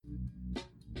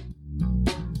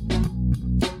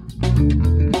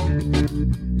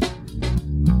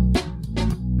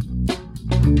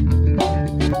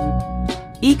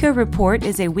ECO Report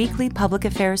is a weekly public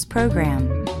affairs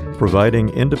program providing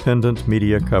independent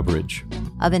media coverage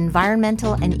of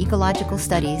environmental and ecological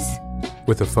studies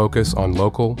with a focus on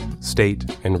local, state,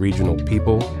 and regional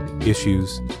people,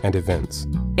 issues, and events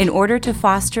in order to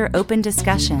foster open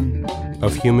discussion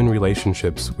of human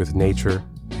relationships with nature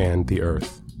and the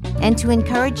earth, and to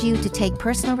encourage you to take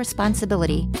personal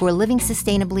responsibility for living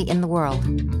sustainably in the world.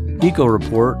 ECO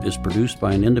Report is produced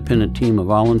by an independent team of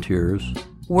volunteers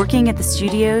working at the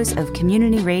studios of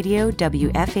Community Radio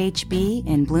WFHB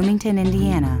in Bloomington,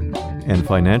 Indiana, and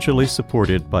financially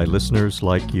supported by listeners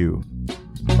like you.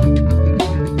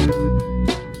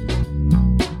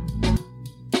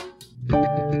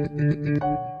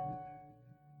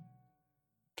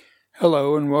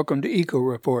 Hello and welcome to ECO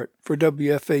Report. For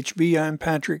WFHB, I'm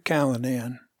Patrick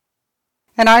Callanan.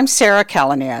 And I'm Sarah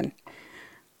Callanan.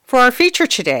 For our feature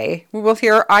today, we will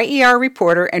hear IER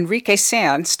reporter Enrique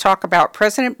Sanz talk about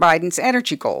President Biden's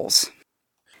energy goals.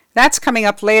 That's coming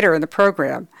up later in the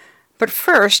program. But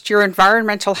first, your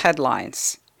environmental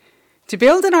headlines. To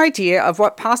build an idea of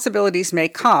what possibilities may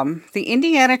come, the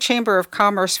Indiana Chamber of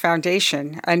Commerce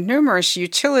Foundation and numerous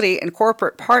utility and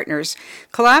corporate partners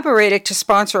collaborated to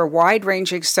sponsor a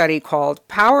wide-ranging study called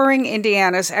Powering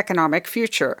Indiana's Economic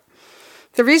Future.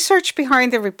 The research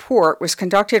behind the report was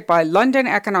conducted by London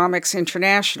Economics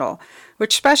International,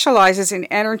 which specializes in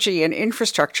energy and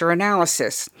infrastructure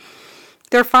analysis.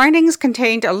 Their findings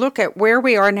contained a look at where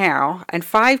we are now and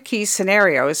 5 key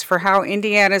scenarios for how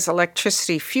Indiana's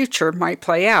electricity future might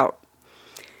play out.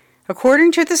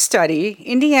 According to the study,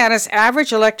 Indiana's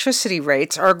average electricity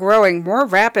rates are growing more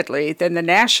rapidly than the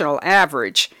national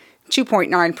average,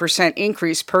 2.9%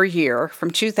 increase per year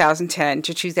from 2010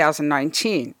 to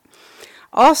 2019.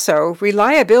 Also,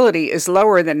 reliability is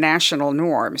lower than national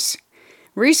norms.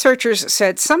 Researchers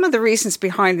said some of the reasons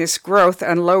behind this growth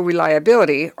and low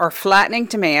reliability are flattening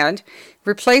demand,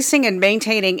 replacing and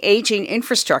maintaining aging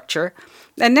infrastructure,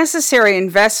 and necessary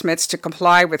investments to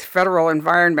comply with federal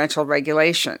environmental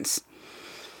regulations.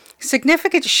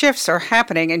 Significant shifts are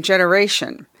happening in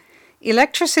generation.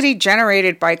 Electricity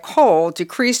generated by coal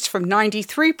decreased from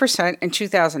 93% in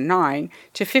 2009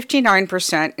 to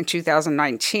 59% in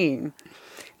 2019.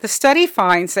 The study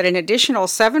finds that an additional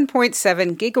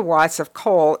 7.7 gigawatts of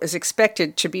coal is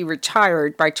expected to be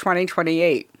retired by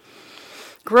 2028.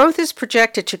 Growth is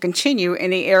projected to continue in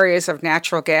the areas of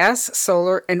natural gas,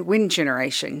 solar, and wind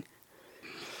generation.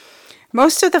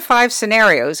 Most of the 5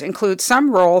 scenarios include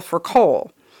some role for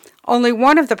coal. Only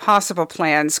one of the possible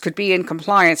plans could be in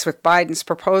compliance with Biden's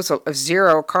proposal of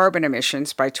zero carbon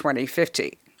emissions by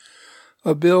 2050.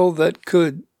 A bill that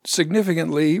could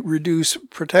significantly reduce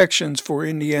protections for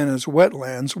Indiana's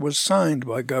wetlands was signed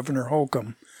by Governor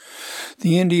Holcomb.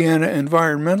 The Indiana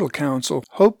Environmental Council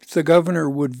hoped the governor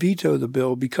would veto the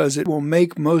bill because it will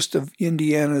make most of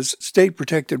Indiana's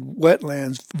state-protected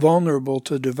wetlands vulnerable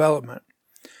to development.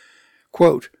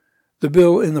 Quote, "The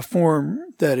bill in the form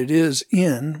that it is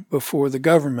in before the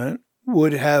government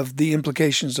would have the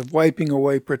implications of wiping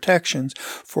away protections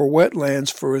for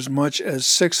wetlands for as much as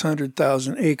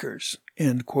 600,000 acres,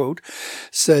 end quote,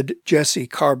 said Jesse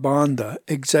Carbonda,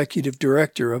 executive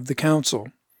director of the council.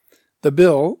 The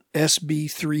bill, SB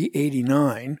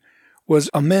 389,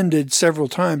 was amended several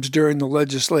times during the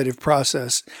legislative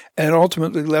process and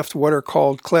ultimately left what are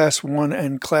called Class 1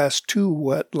 and Class 2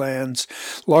 wetlands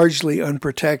largely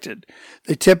unprotected.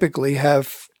 They typically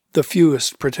have the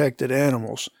fewest protected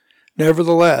animals.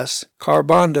 Nevertheless,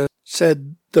 Carbonda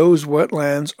said those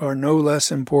wetlands are no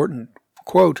less important.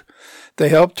 Quote, "They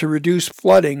help to reduce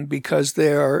flooding because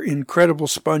they are incredible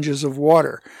sponges of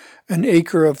water. An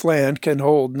acre of land can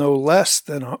hold no less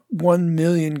than 1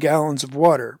 million gallons of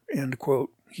water," end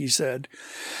quote, he said.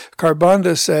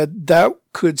 Carbonda said that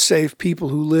could save people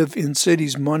who live in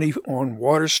cities money on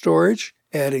water storage,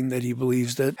 adding that he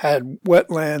believes that had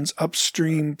wetlands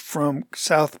upstream from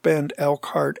South Bend,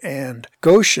 Elkhart, and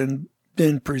Goshen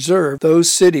been preserved,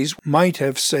 those cities might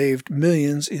have saved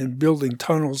millions in building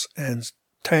tunnels and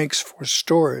tanks for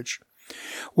storage.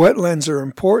 Wetlands are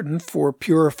important for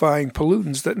purifying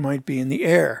pollutants that might be in the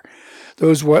air.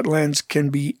 Those wetlands can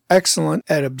be excellent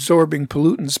at absorbing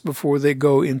pollutants before they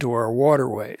go into our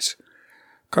waterways.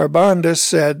 Carbonda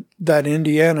said that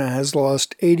Indiana has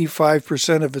lost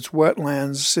 85% of its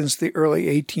wetlands since the early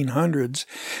 1800s,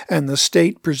 and the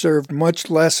state preserved much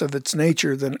less of its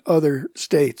nature than other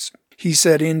states. He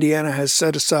said Indiana has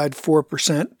set aside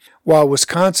 4%, while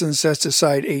Wisconsin sets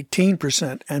aside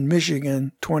 18% and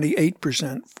Michigan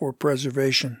 28% for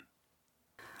preservation.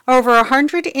 Over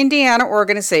 100 Indiana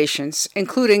organizations,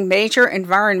 including major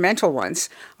environmental ones,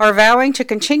 are vowing to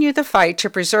continue the fight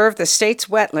to preserve the state's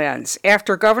wetlands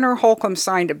after Governor Holcomb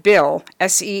signed a bill,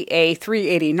 SEA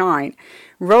 389,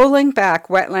 rolling back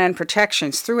wetland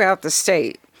protections throughout the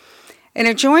state. In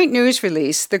a joint news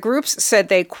release, the groups said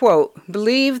they, quote,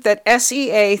 believe that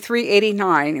SEA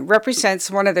 389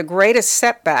 represents one of the greatest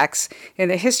setbacks in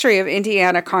the history of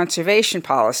Indiana conservation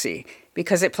policy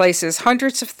because it places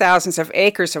hundreds of thousands of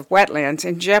acres of wetlands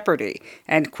in jeopardy,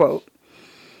 end quote.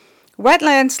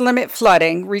 Wetlands limit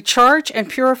flooding, recharge and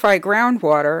purify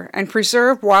groundwater, and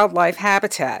preserve wildlife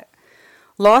habitat.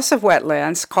 Loss of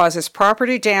wetlands causes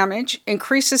property damage,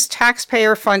 increases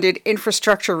taxpayer-funded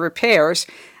infrastructure repairs,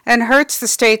 and hurts the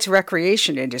state's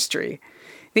recreation industry.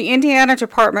 The Indiana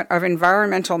Department of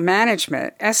Environmental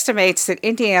Management estimates that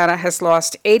Indiana has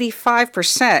lost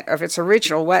 85% of its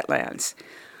original wetlands.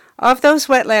 Of those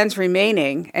wetlands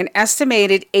remaining, an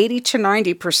estimated 80 to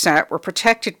 90% were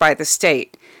protected by the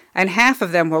state, and half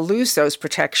of them will lose those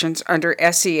protections under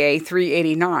SEA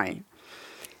 389.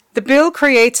 The bill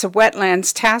creates a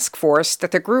wetlands task force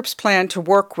that the groups plan to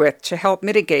work with to help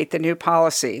mitigate the new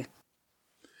policy.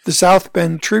 The South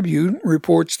Bend Tribune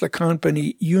reports the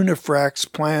company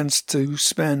Unifrax plans to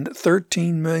spend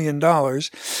 $13 million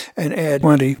and add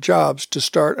 20 jobs to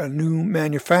start a new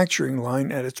manufacturing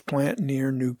line at its plant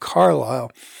near New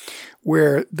Carlisle,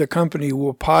 where the company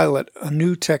will pilot a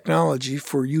new technology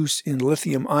for use in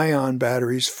lithium-ion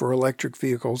batteries for electric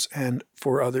vehicles and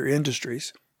for other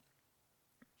industries.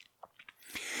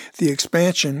 The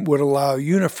expansion would allow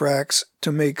Unifrax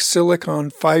to make silicon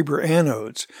fiber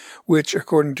anodes, which,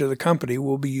 according to the company,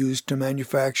 will be used to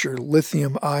manufacture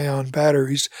lithium-ion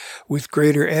batteries with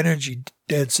greater energy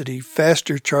density,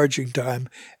 faster charging time,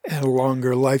 and a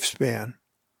longer lifespan.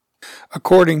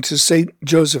 According to St.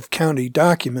 Joseph County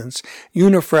documents,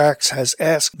 Unifrax has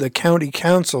asked the county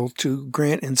council to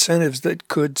grant incentives that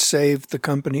could save the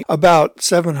company about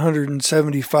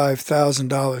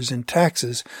 $775,000 in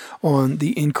taxes on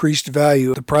the increased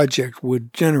value the project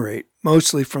would generate,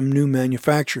 mostly from new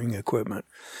manufacturing equipment.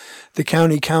 The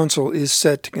county council is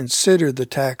set to consider the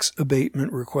tax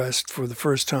abatement request for the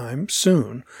first time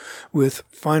soon, with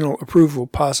final approval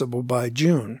possible by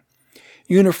June.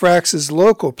 Unifrax's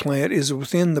local plant is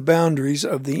within the boundaries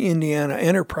of the Indiana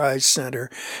Enterprise Center,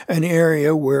 an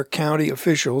area where county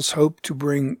officials hope to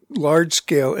bring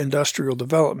large-scale industrial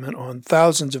development on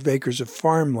thousands of acres of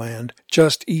farmland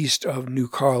just east of New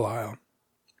Carlisle.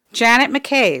 Janet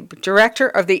McCabe, director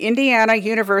of the Indiana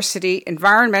University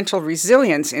Environmental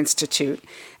Resilience Institute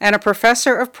and a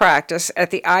professor of practice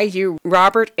at the IU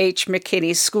Robert H.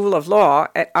 McKinney School of Law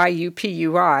at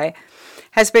IUPUI,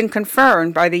 has been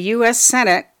confirmed by the U.S.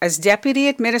 Senate as Deputy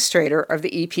Administrator of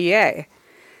the EPA.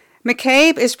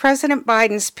 McCabe is President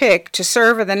Biden's pick to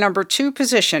serve in the number 2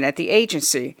 position at the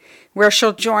agency, where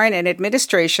she'll join an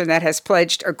administration that has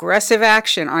pledged aggressive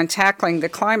action on tackling the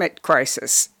climate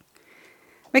crisis.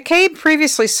 McCabe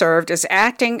previously served as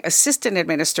Acting Assistant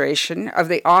Administration of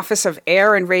the Office of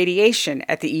Air and Radiation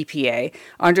at the EPA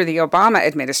under the Obama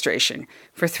administration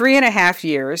for 3.5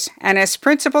 years and as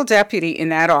Principal Deputy in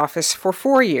that office for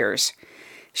 4 years.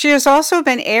 She has also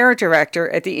been Air Director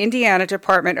at the Indiana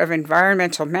Department of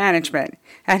Environmental Management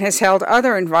and has held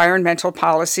other environmental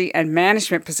policy and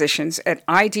management positions at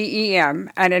IDEM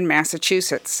and in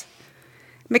Massachusetts.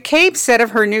 McCabe said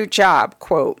of her new job,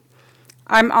 quote,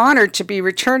 I'm honored to be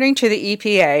returning to the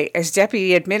EPA as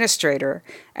Deputy Administrator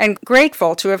and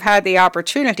grateful to have had the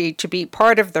opportunity to be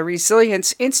part of the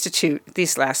Resilience Institute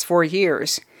these last 4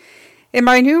 years. In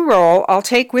my new role, I'll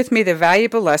take with me the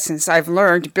valuable lessons I've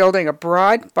learned building a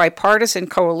broad, bipartisan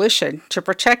coalition to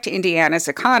protect Indiana's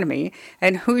economy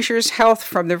and Hoosiers' health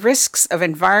from the risks of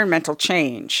environmental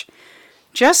change.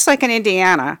 Just like in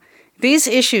Indiana, these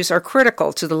issues are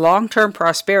critical to the long-term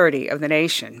prosperity of the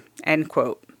nation, end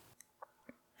quote.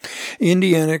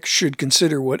 Indiana should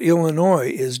consider what Illinois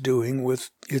is doing with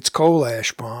its coal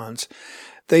ash ponds.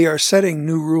 They are setting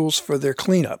new rules for their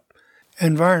cleanup.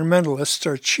 Environmentalists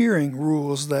are cheering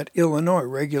rules that Illinois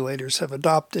regulators have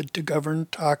adopted to govern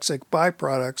toxic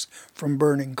byproducts from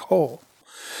burning coal.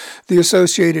 The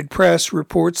Associated Press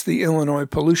reports the Illinois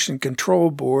Pollution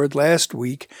Control Board last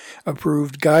week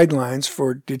approved guidelines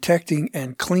for detecting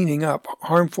and cleaning up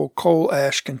harmful coal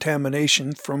ash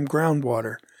contamination from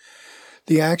groundwater.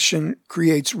 The action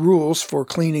creates rules for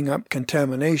cleaning up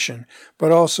contamination,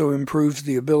 but also improves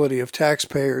the ability of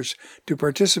taxpayers to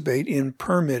participate in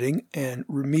permitting and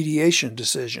remediation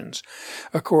decisions,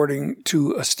 according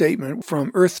to a statement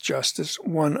from Earth Justice,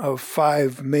 one of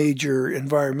 5 major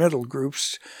environmental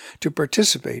groups to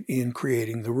participate in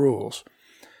creating the rules.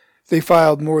 They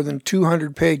filed more than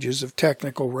 200 pages of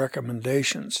technical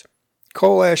recommendations.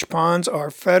 Coal ash ponds are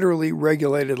federally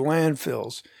regulated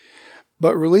landfills,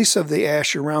 but release of the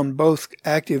ash around both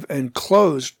active and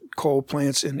closed coal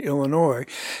plants in Illinois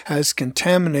has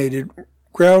contaminated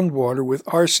groundwater with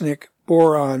arsenic,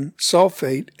 boron,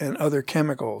 sulfate, and other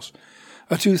chemicals.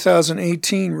 A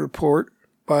 2018 report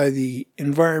by the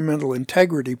Environmental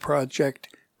Integrity Project,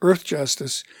 Earth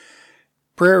Justice,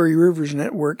 Prairie Rivers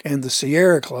Network, and the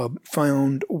Sierra Club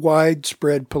found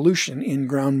widespread pollution in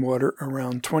groundwater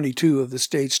around 22 of the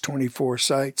state's 24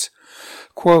 sites.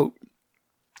 Quote,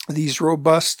 "These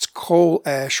robust coal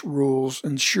ash rules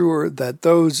ensure that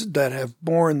those that have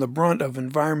borne the brunt of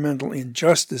environmental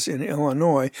injustice in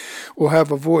Illinois will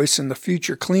have a voice in the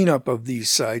future cleanup of these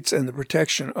sites and the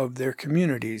protection of their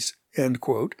communities," end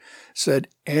quote, said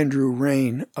Andrew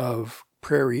Rain of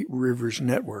Prairie Rivers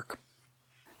Network.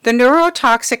 The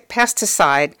neurotoxic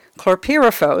pesticide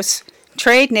chlorpyrifos,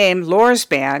 trade name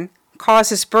Lorsban,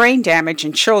 causes brain damage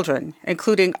in children,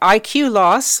 including IQ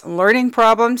loss, learning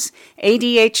problems,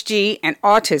 ADHD, and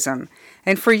autism,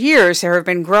 and for years there have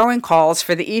been growing calls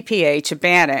for the EPA to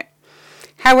ban it.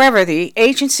 However, the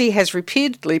agency has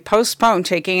repeatedly postponed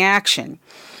taking action.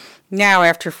 Now,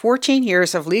 after 14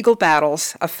 years of legal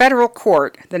battles, a federal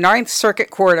court, the Ninth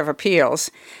Circuit Court of Appeals,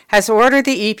 has ordered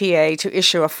the EPA to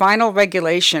issue a final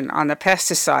regulation on the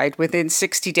pesticide within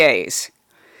 60 days.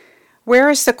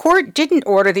 Whereas the court didn't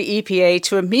order the EPA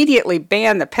to immediately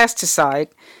ban the pesticide,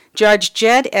 Judge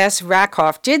Jed S.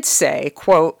 Rakoff did say,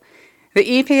 quote, "The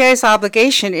EPA's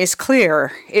obligation is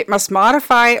clear. It must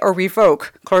modify or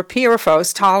revoke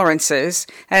chlorpyrifos tolerances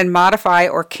and modify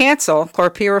or cancel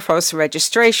chlorpyrifos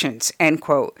registrations," end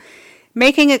quote,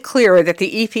 making it clear that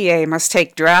the EPA must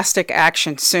take drastic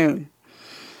action soon.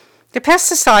 The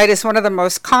pesticide is one of the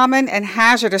most common and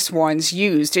hazardous ones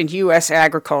used in U.S.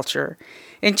 agriculture.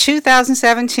 In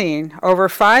 2017, over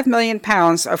 5 million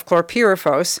pounds of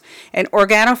chlorpyrifos, an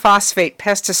organophosphate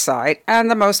pesticide, and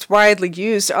the most widely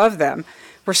used of them,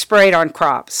 were sprayed on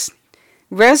crops.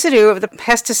 Residue of the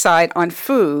pesticide on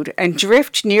food and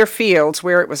drift near fields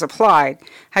where it was applied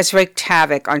has wreaked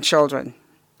havoc on children.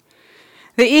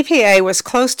 The EPA was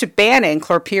close to banning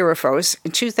chlorpyrifos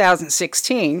in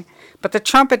 2016, but the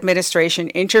Trump administration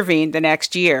intervened the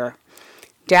next year.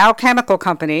 Dow Chemical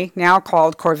Company, now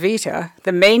called Corvita,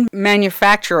 the main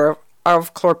manufacturer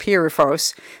of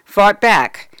chlorpyrifos, fought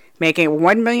back, making a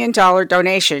 $1 million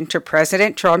donation to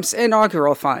President Trump's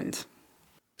inaugural fund.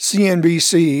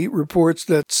 CNBC reports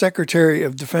that Secretary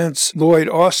of Defense Lloyd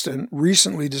Austin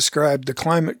recently described the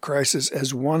climate crisis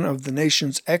as one of the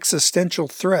nation's existential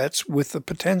threats with the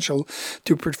potential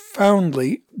to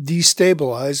profoundly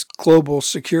destabilize global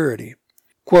security.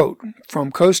 Quote,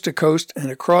 "From coast to coast and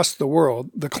across the world,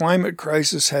 the climate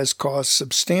crisis has caused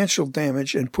substantial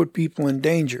damage and put people in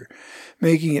danger,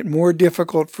 making it more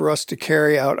difficult for us to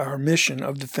carry out our mission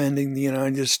of defending the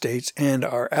United States and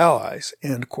our allies,"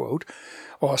 end quote,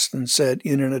 Austin said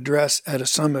in an address at a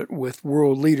summit with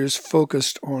world leaders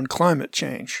focused on climate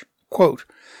change. Quote,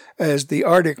 "As the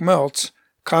Arctic melts,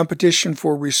 competition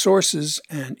for resources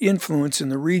and influence in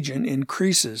the region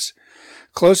increases.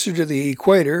 Closer to the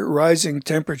equator, rising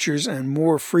temperatures and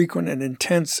more frequent and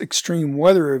intense extreme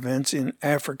weather events in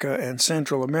Africa and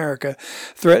Central America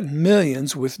threaten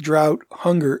millions with drought,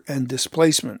 hunger, and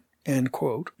displacement," end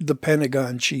quote, the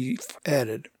Pentagon chief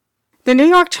added. The New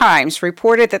York Times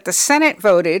reported that the Senate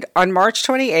voted on March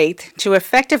 28th to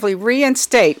effectively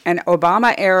reinstate an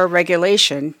Obama-era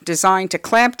regulation designed to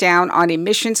clamp down on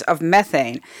emissions of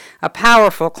methane, a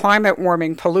powerful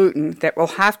climate-warming pollutant that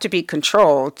will have to be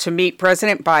controlled to meet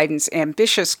President Biden's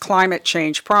ambitious climate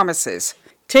change promises.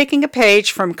 Taking a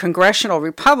page from congressional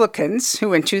Republicans,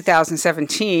 who in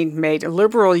 2017 made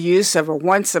liberal use of a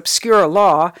once obscure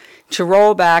law to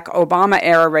roll back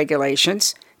Obama-era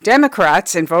regulations,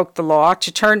 Democrats invoked the law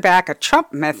to turn back a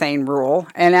Trump methane rule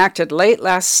enacted late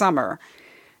last summer.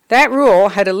 That rule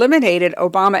had eliminated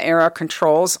Obama-era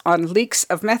controls on leaks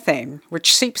of methane,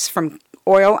 which seeps from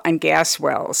oil and gas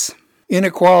wells.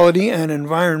 Inequality and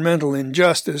environmental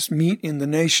injustice meet in the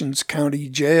nation's county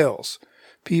jails.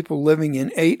 People living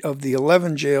in 8 of the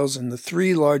 11 jails in the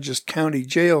 3 largest county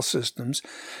jail systems,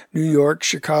 New York,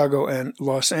 Chicago, and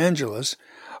Los Angeles,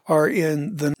 are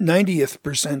in the 90th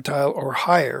percentile or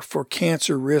higher for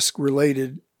cancer risk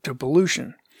related to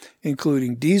pollution,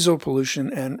 including diesel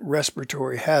pollution and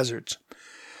respiratory hazards.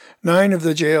 9 of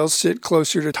the jails sit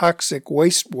closer to toxic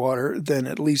wastewater than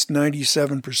at least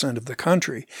 97% of the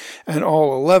country, and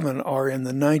all 11 are in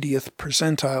the 90th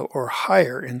percentile or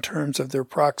higher in terms of their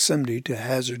proximity to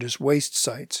hazardous waste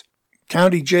sites.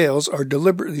 County jails are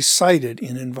deliberately sited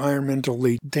in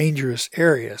environmentally dangerous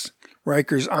areas.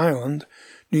 Rikers Island,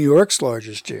 New York's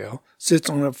largest jail, sits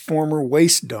on a former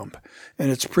waste dump, and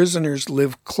its prisoners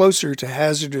live closer to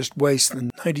hazardous waste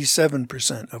than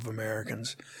 97% of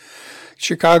Americans.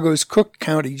 Chicago's Cook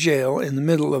County Jail, in the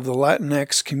middle of the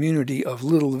Latinx community of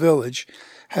Little Village,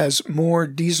 has more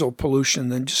diesel pollution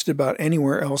than just about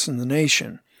anywhere else in the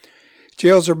nation.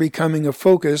 Jails are becoming a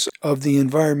focus of the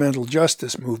environmental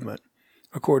justice movement.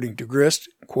 According to Grist,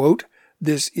 quote,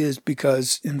 "This is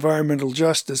because environmental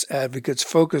justice advocates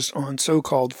focus on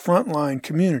so-called frontline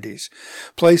communities,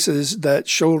 places that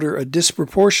shoulder a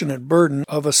disproportionate burden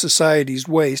of a society's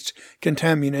waste,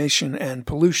 contamination, and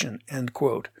pollution," end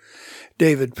quote.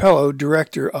 David Pello,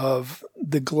 director of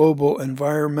the Global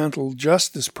Environmental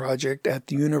Justice Project at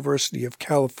the University of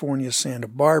California, Santa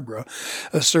Barbara,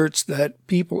 asserts that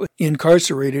people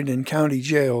incarcerated in county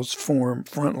jails form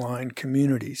frontline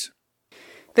communities.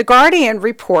 The Guardian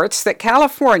reports that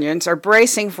Californians are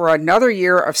bracing for another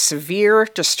year of severe,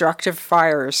 destructive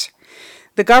fires.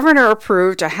 The governor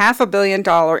approved a $500 million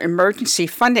emergency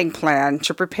funding plan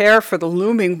to prepare for the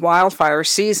looming wildfire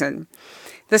season.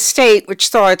 The state, which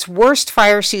saw its worst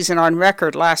fire season on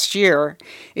record last year,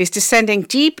 is descending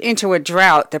deep into a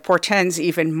drought that portends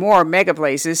even more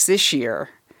megablazes this year.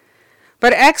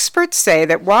 But experts say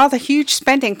that while the huge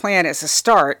spending plan is a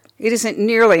start, it isn't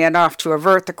nearly enough to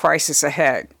avert the crisis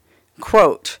ahead.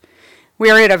 Quote, "We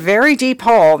are in a very deep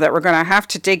hole that we're going to have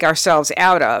to dig ourselves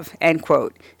out of," end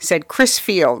quote, said Chris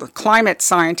Field, climate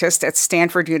scientist at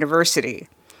Stanford University.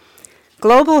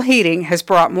 Global heating has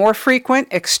brought more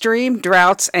frequent, extreme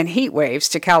droughts and heat waves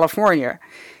to California,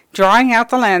 drawing out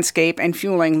the landscape and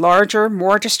fueling larger,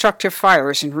 more destructive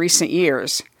fires in recent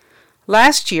years.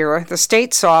 Last year, the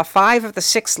state saw 5 of the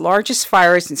 6 largest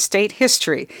fires in state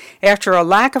history after a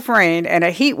lack of rain and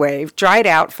a heat wave dried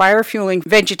out fire-fueling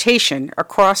vegetation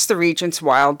across the region's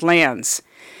wild lands.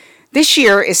 This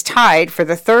year is tied for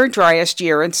the 3rd driest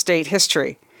year in state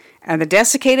history, and the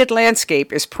desiccated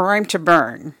landscape is primed to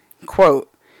burn.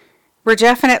 Quote, "We're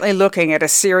definitely looking at a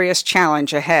serious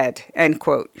challenge ahead," end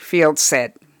quote, Fields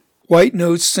said. White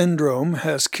nose syndrome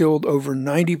has killed over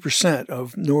 90%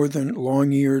 of northern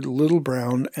long-eared, little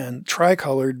brown, and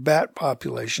tricolored bat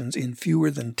populations in fewer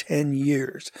than 10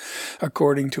 years,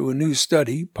 according to a new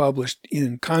study published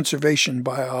in Conservation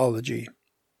Biology.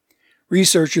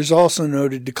 Researchers also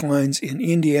noted declines in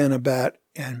Indiana bat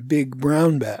and big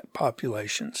brown bat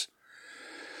populations.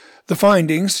 The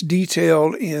findings,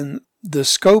 detailed in The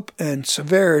Scope and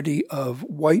Severity of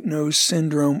White Nose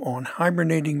Syndrome on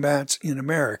Hibernating Bats in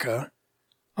America,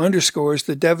 underscores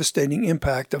the devastating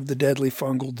impact of the deadly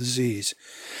fungal disease.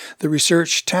 The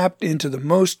research tapped into the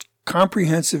most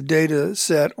comprehensive data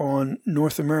set on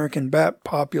North American bat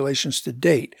populations to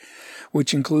date,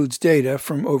 which includes data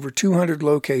from over 200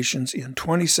 locations in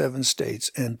 27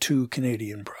 states and 2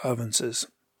 Canadian provinces.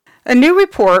 A new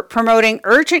report promoting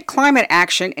urgent climate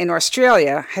action in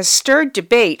Australia has stirred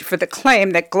debate for the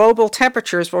claim that global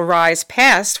temperatures will rise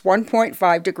past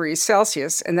 1.5 degrees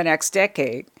Celsius in the next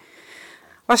decade.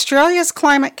 Australia's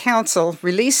Climate Council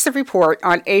released the report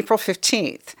on April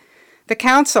 15th. The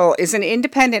Council is an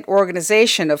independent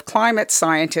organization of climate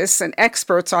scientists and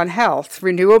experts on health,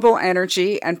 renewable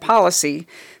energy, and policy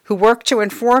who work to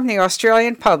inform the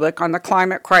Australian public on the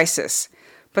climate crisis.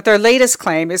 But their latest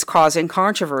claim is causing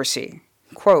controversy.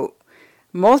 Quote,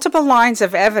 "Multiple lines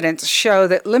of evidence show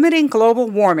that limiting global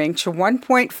warming to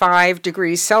 1.5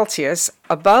 degrees Celsius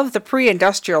above the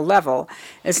pre-industrial level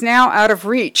is now out of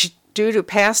reach due to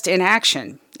past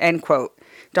inaction," end quote.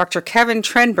 Dr. Kevin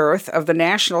Trenberth of the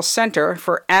National Center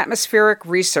for Atmospheric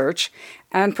Research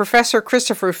and Professor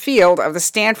Christopher Field of the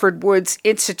Stanford Woods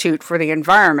Institute for the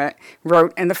Environment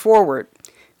wrote in the foreword,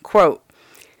 quote,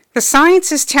 "The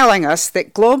science is telling us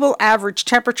that global average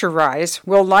temperature rise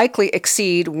will likely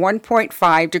exceed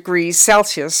 1.5 degrees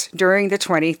Celsius during the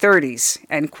 2030s,"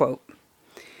 end quote.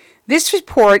 This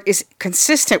report is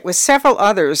consistent with several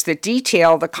others that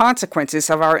detail the consequences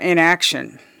of our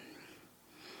inaction.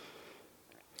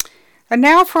 And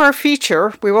now for our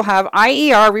feature, we will have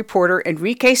IER reporter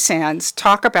Enrique Sanz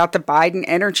talk about the Biden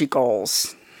energy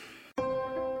goals.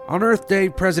 On Earth Day,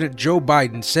 President Joe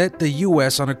Biden set the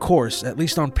U.S. on a course, at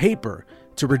least on paper,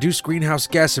 to reduce greenhouse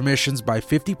gas emissions by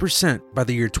 50% by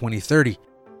the year 2030.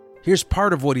 Here's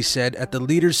part of what he said at the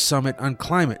Leaders Summit on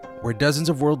Climate, where dozens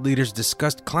of world leaders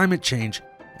discussed climate change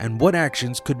and what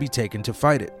actions could be taken to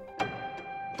fight it.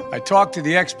 I talk to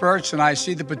the experts and I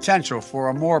see the potential for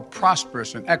a more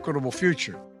prosperous and equitable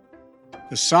future.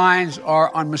 The signs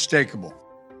are unmistakable.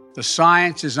 The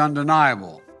science is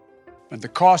undeniable. But the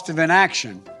cost of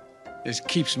inaction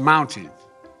keeps mounting.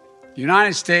 The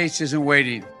United States isn't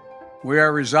waiting. we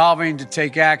are resolving to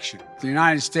take action. The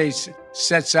United States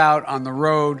sets out on the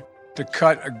road to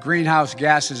cut greenhouse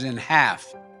gases in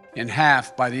half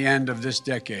by the end of this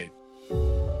decade.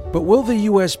 But will the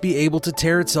U.S. be able to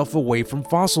tear itself away from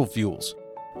fossil fuels?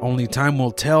 Only time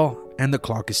will tell, and the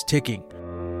clock is ticking.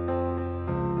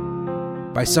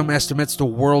 By some estimates, the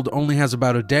world only has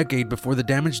about a decade before the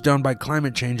damage done by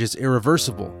climate change is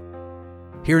irreversible.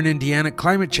 Here in Indiana,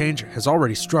 climate change has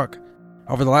already struck.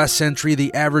 Over the last century,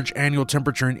 the average annual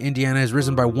temperature in Indiana has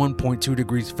risen by 1.2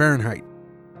 degrees Fahrenheit,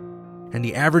 and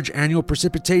the average annual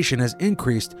precipitation has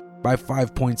increased by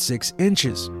 5.6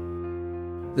 inches.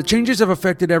 The changes have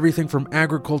affected everything from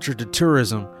agriculture to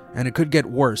tourism, and it could get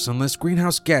worse unless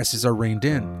greenhouse gases are reined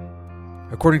in.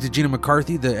 According to Gina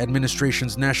McCarthy, the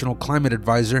administration's national climate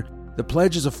advisor, the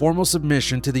pledge is a formal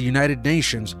submission to the United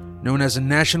Nations known as a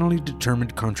nationally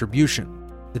determined contribution.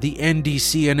 The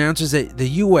NDC announces that the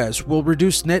U.S. will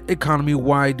reduce net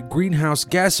economy-wide greenhouse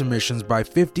gas emissions by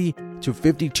 50 to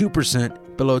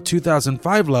 52% below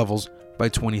 2005 levels by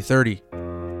 2030.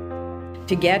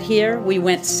 To get here, we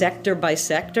went sector by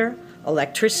sector: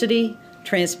 electricity,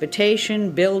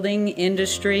 transportation, building,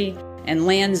 industry, and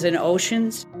lands and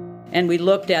oceans. And we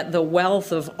looked at the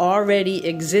wealth of already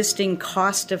existing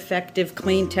cost-effective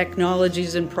clean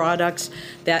technologies and products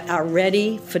that are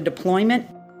ready for deployment,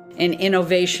 and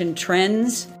innovation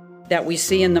trends that we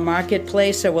see in the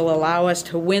marketplace that will allow us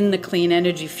to win the clean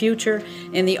energy future,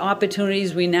 and the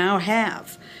opportunities we now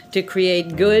have to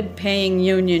create good paying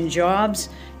union jobs,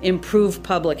 improve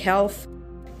public health,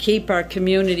 keep our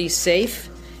communities safe,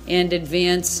 and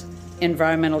advance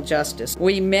environmental justice.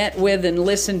 We met with and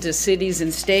listened to cities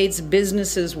and states,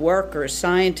 businesses, workers,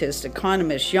 scientists,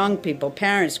 economists, young people,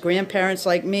 parents, grandparents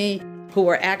like me, who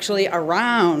were actually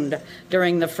around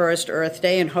during the first Earth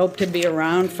Day and hope to be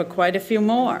around for quite a few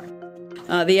more.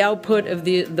 The output of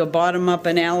the bottom-up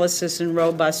analysis and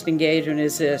robust engagement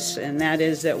is this, and that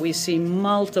is that we see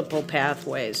multiple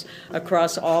pathways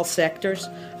across all sectors,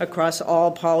 across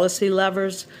all policy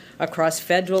levers, across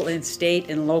federal and state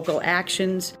and local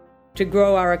actions to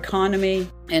grow our economy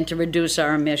and to reduce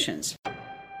our emissions.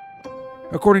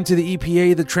 According to the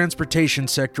EPA, the transportation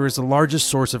sector is the largest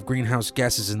source of greenhouse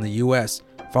gases in the U.S.,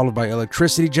 followed by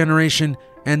electricity generation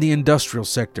and the industrial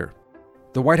sector.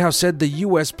 The White House said the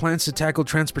U.S. plans to tackle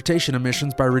transportation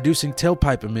emissions by reducing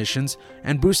tailpipe emissions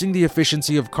and boosting the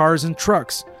efficiency of cars and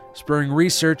trucks, spurring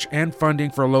research and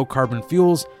funding for low-carbon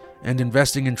fuels, and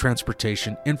investing in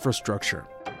transportation infrastructure.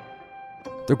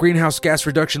 The greenhouse gas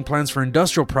reduction plans for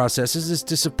industrial processes is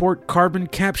to support carbon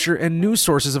capture and new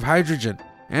sources of hydrogen,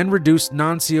 and reduce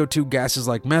non-CO2 gases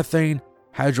like methane,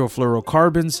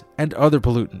 hydrofluorocarbons, and other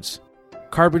pollutants.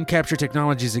 Carbon capture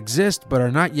technologies exist but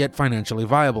are not yet financially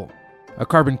viable. A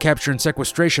carbon capture and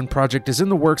sequestration project is in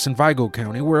the works in Vigo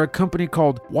County, where a company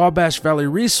called Wabash Valley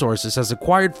Resources has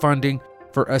acquired funding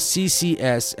for a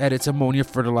CCS at its ammonia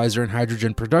fertilizer and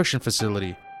hydrogen production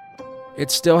facility. It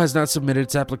still has not submitted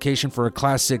its application for a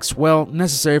Class 6 well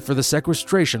necessary for the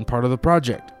sequestration part of the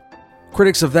project.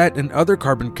 Critics of that and other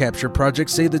carbon capture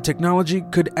projects say the technology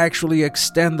could actually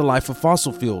extend the life of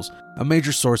fossil fuels, a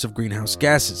major source of greenhouse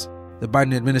gases. The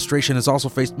Biden administration has also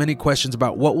faced many questions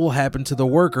about what will happen to the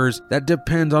workers that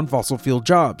depend on fossil fuel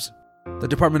jobs. The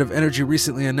Department of Energy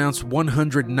recently announced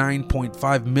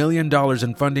 $109.5 million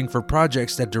in funding for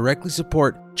projects that directly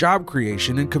support job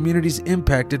creation in communities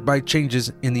impacted by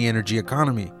changes in the energy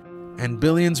economy, and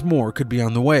billions more could be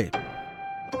on the way.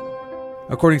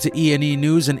 According to E&E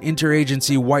News, an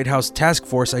interagency White House task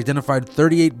force identified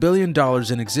 $38 billion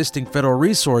in existing federal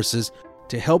resources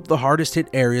to help the hardest-hit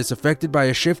areas affected by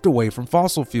a shift away from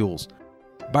fossil fuels.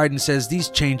 Biden says these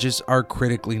changes are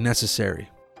critically necessary.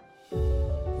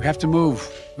 We have to move.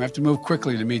 We have to move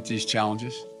quickly to meet these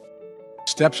challenges.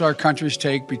 Steps our countries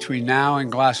take between now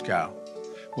and Glasgow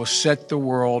will set the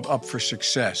world up for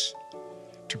success.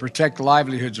 To protect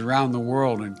livelihoods around the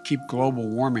world and keep global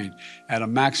warming at a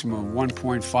maximum of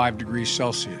 1.5 degrees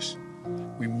Celsius.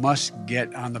 We must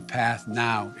get on the path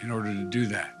now in order to do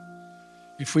that.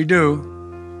 If we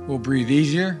do, we'll breathe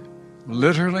easier,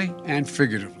 literally and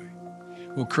figuratively.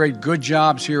 We'll create good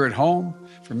jobs here at home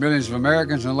for millions of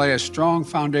Americans and lay a strong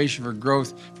foundation for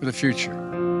growth for the future.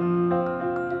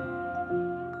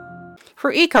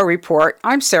 For Eco Report,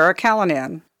 I'm Sarah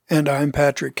Callanan. And I'm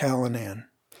Patrick Callanan.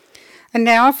 And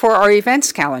now for our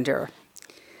events calendar.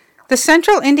 The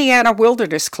Central Indiana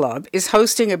Wilderness Club is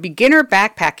hosting a beginner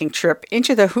backpacking trip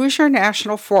into the Hoosier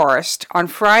National Forest on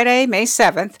Friday, May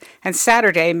 7th and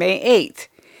Saturday, May 8th.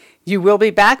 You will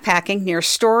be backpacking near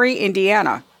Story,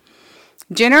 Indiana.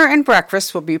 Dinner and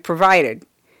breakfast will be provided.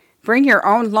 Bring your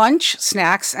own lunch,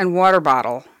 snacks, and water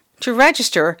bottle. To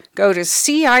register, go to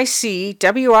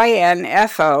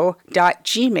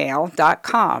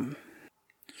cicwinfo.gmail.com.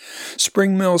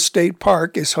 Spring Mill State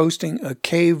Park is hosting a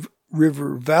Cave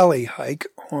River Valley hike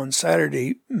on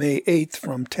Saturday, May 8th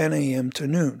from 10 a.m. to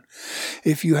noon.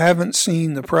 If you haven't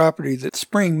seen the property that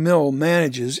Spring Mill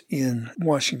manages in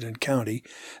Washington County,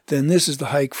 then this is the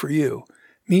hike for you.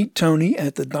 Meet Tony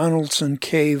at the Donaldson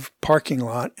Cave parking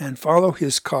lot and follow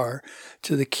his car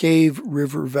to the Cave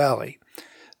River Valley.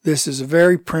 This is a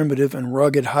very primitive and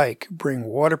rugged hike. Bring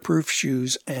waterproof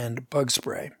shoes and bug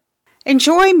spray.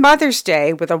 Enjoy Mother's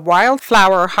Day with a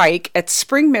wildflower hike at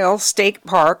Spring Mill State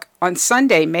Park on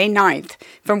Sunday, May 9th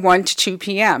from 1 to 2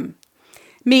 p.m.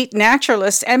 Meet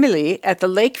naturalist Emily at the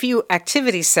Lakeview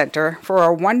Activity Center for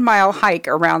a 1-mile hike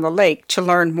around the lake to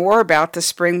learn more about the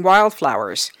spring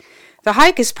wildflowers. The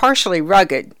hike is partially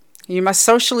rugged. You must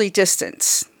socially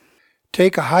distance.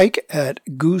 Take a hike at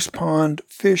Goose Pond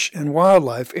Fish and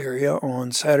Wildlife Area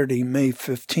on Saturday, May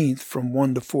 15th from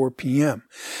 1 to 4 p.m.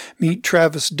 Meet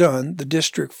Travis Dunn, the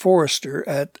district forester,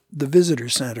 at the Visitor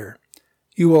Center.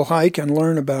 You will hike and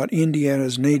learn about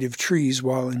Indiana's native trees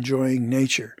while enjoying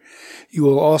nature. You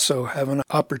will also have an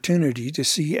opportunity to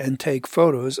see and take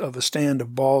photos of a stand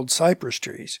of bald cypress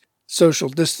trees. Social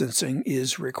distancing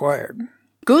is required.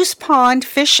 Goose Pond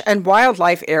Fish and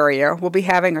Wildlife Area will be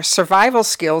having a survival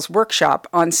skills workshop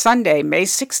on Sunday, May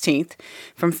 16th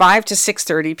from 5 to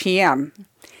 6:30 p.m.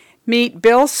 Meet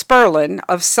Bill Sperlin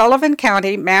of Sullivan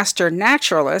County Master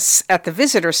Naturalists at the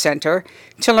Visitor Center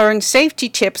to learn safety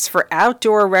tips for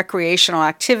outdoor recreational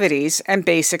activities and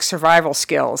basic survival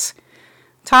skills.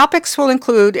 Topics will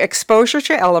include exposure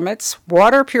to elements,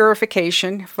 water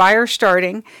purification, fire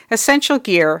starting, essential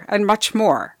gear, and much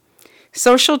more.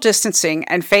 Social distancing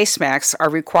and face masks are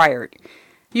required.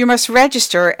 You must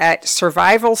register at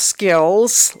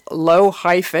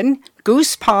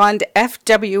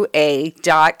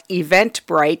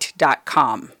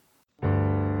survivalskills-goosepondfwa.eventbrite.com.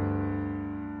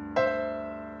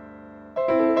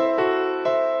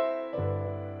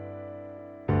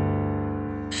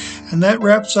 And that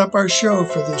wraps up our show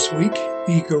for this week.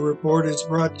 The Eco Report is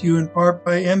brought to you in part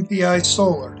by MPI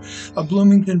Solar, a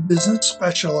Bloomington business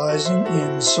specializing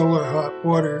in solar hot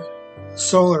water,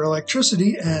 solar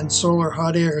electricity, and solar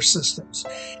hot air systems.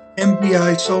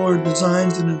 MPI Solar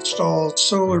designs and installs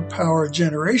solar power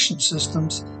generation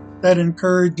systems that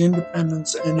encourage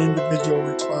independence and individual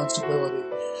responsibility.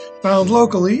 Found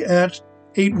locally at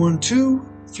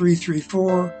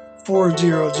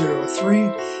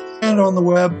 812-334-4003 and on the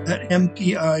web at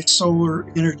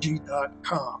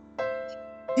mpisolarenergy.com.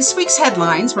 This week's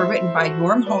headlines were written by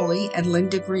Norm Holy and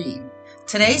Linda Green.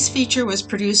 Today's feature was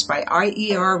produced by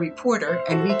IER reporter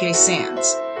Enrique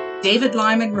Sands. David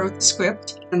Lyman wrote the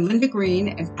script, and Linda Green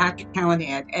and Patrick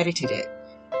Callanan edited it.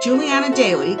 Juliana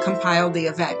Daly compiled the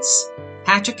events.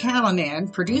 Patrick Callanan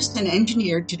produced and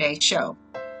engineered today's show.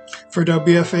 For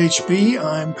WFHB,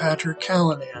 I'm Patrick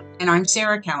Callanan. And I'm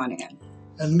Sarah Callanan.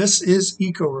 And this is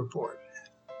Eco Report.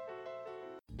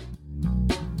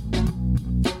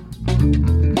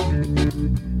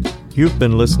 You've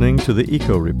been listening to the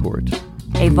Eco Report,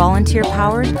 a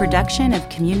volunteer-powered production of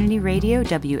Community Radio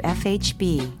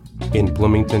WFHB in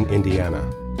Bloomington, Indiana.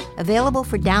 Available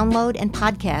for download and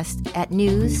podcast at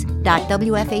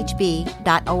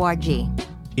news.wfhb.org.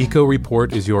 Eco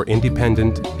Report is your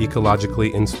independent,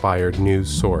 ecologically inspired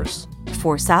news source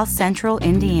for South Central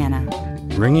Indiana,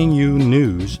 bringing you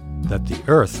news that the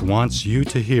Earth wants you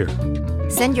to hear.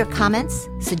 Send your comments,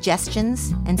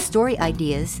 suggestions, and story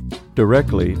ideas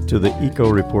directly to the Eco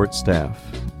Report staff.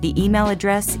 The email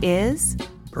address is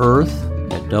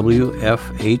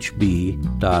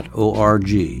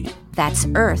earth@wfhb.org. That's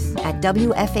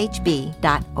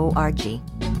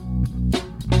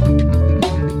earth@wfhb.org.